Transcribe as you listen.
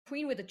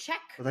queen with a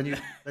check. But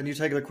then you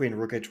take the queen,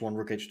 rook h1,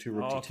 rook h2,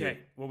 rook d2. Okay,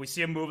 well, we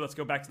see a move. Let's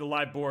go back to the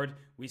live board.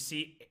 We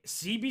see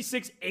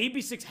cb6,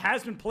 ab6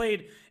 has been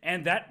played,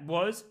 and that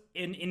was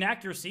an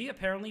inaccuracy,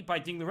 apparently, by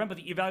Ding Lижэнь, but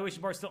the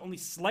evaluation bar is still only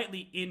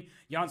slightly in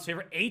Jan's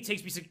favor. A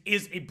takes b6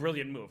 is a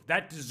brilliant move.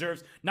 That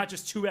deserves not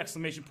just 2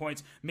 exclamation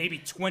points, maybe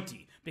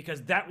 20,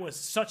 because that was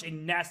such a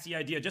nasty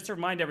idea. Just to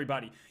remind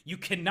everybody, you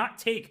cannot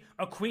take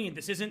a queen.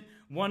 This isn't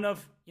one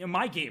of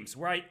my games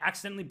where I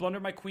accidentally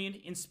blundered my queen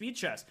in speed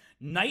chess.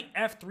 Knight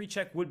f3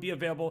 check would be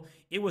available.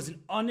 It was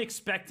an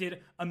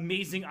unexpected,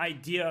 amazing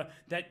idea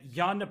that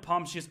Jan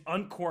Nepomнящий has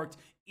uncorked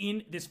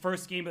in this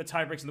first game of the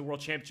tie-breaks in the World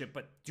Championship,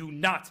 but do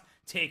not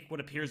take what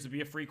appears to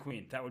be a free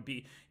queen. That would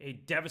be a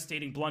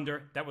devastating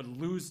blunder. That would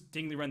lose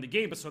Ding Lижэнь the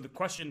game. But so the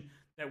question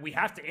that we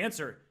have to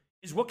answer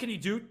is, what can he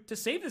do to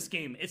save this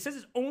game? It says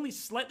it's only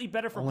slightly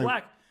better for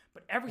black,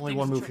 but everything. Only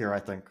one move here, I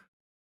think.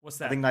 What's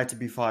that? I think knight to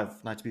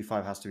b5. Knight to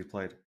b5 has to be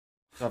played.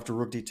 So after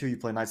rook d2, you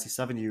play knight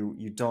c7.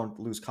 You don't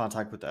lose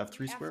contact with the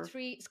f3 square.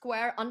 F3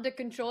 square under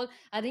control.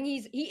 I think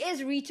he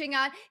is reaching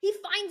at. He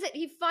finds it.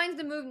 He finds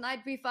the move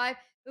knight b5.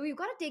 But we've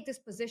got to take this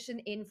position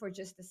in for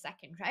just a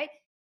second, right?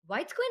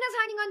 White's queen is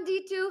hanging on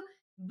d2.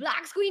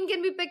 Black's queen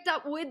can be picked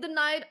up with the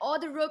knight or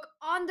the rook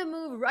on the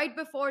move right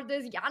before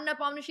this. Jan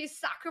Nepomнящий is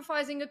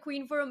sacrificing a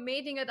queen for a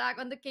mating attack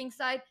on the king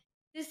side.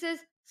 This is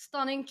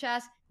stunning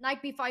chess.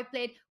 Knight b5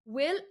 played.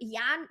 Will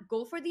Jan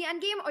go for the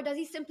endgame, or does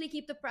he simply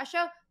keep the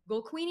pressure?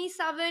 Go queen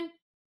e7,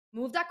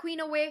 move that queen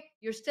away.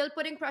 You're still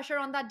putting pressure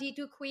on that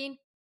d2 queen.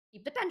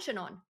 Keep the tension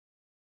on.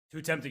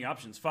 2 tempting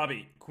options.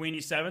 Fabi, queen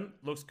e7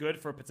 looks good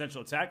for a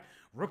potential attack.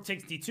 Rook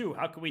takes d2.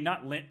 How can we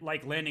not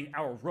like landing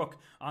our rook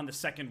on the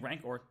 2nd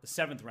rank, or the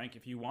 7th rank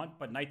if you want,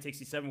 but knight takes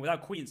e7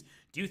 without queens?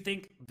 Do you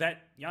think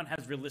that Jan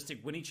has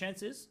realistic winning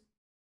chances?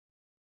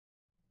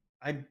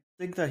 I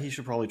think that he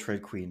should probably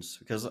trade queens,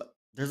 because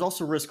there's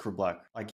also risk for black. Like,